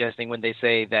be suggesting when they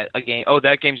say that a game,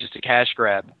 that game's just a cash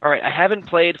grab. All right, I haven't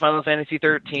played Final Fantasy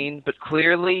 13, but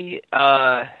clearly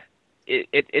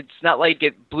it's not like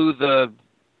it blew the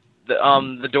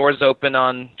doors open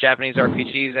on Japanese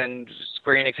RPGs and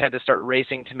Square Enix had to start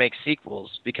racing to make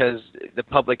sequels because the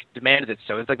public demanded it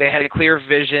so. It's like they had a clear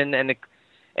vision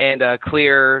and a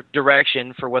clear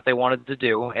direction for what they wanted to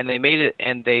do, and they made it,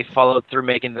 and they followed through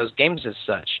making those games as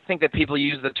such. I think that people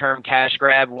use the term cash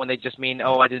grab when they just mean,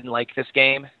 I didn't like this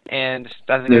game, and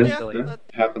I think that's silly. Yeah, that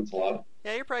happens a lot.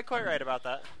 Yeah, you're probably quite right about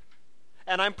that.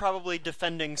 And I'm probably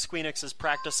defending Squeenix's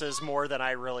practices more than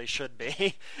I really should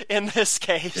be in this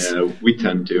case. Yeah, we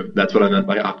tend to. That's what I meant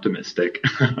by optimistic.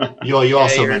 You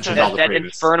also mentioned All the that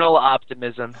Bravest. infernal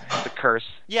optimism, the curse.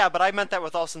 Yeah, but I meant that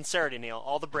with all sincerity, Neal.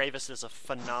 All the Bravest is a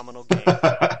phenomenal game.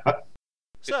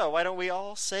 So, why don't we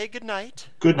all say goodnight?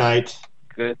 Good night.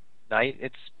 Good night.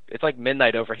 It's like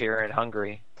midnight over here in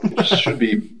Hungary. It should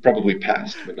be probably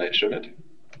past midnight, shouldn't it?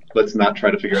 Let's not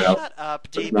try to figure it out. Shut up,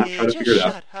 Let's DP. not try to figure it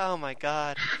out. Oh my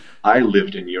god. I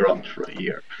lived in Europe for a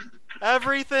year.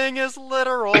 Everything is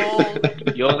literal.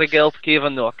 Jozegelski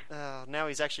Vanuk. Oh, now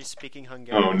he's actually speaking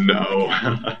Hungarian. Oh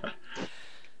no.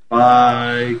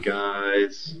 Bye,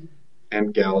 guys.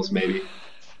 And gals, maybe.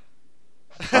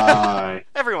 Bye.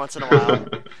 Every once in a while.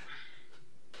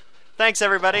 Thanks,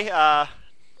 everybody.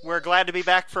 We're glad to be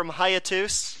back from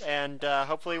hiatus, and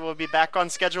hopefully we'll be back on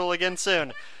schedule again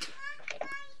soon.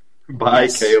 Bye,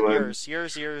 Kaylin.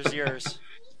 Yours.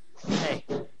 Hey,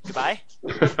 goodbye?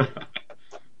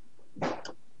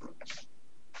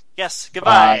 Yes,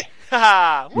 goodbye.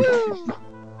 Haha, woo!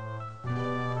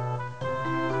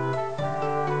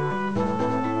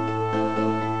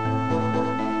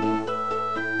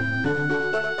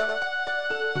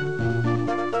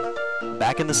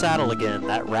 Back in the saddle again.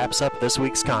 That wraps up this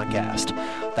week's CoNcast.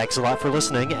 Thanks a lot for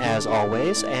listening, as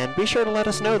always, and be sure to let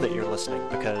us know that you're listening,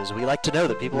 because we like to know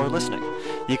that people are listening.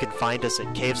 You can find us at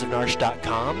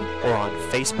cavesofnarsh.com or on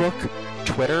Facebook,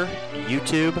 Twitter,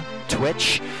 YouTube,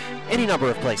 Twitch, any number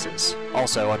of places,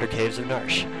 also under Caves of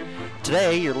Narsh.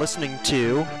 Today, you're listening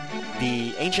to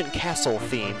the Ancient Castle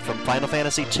theme from Final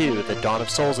Fantasy II, the Dawn of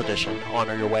Souls edition,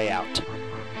 Honor Your Way Out.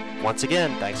 Once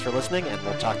again, thanks for listening, and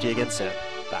we'll talk to you again soon.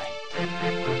 Bye.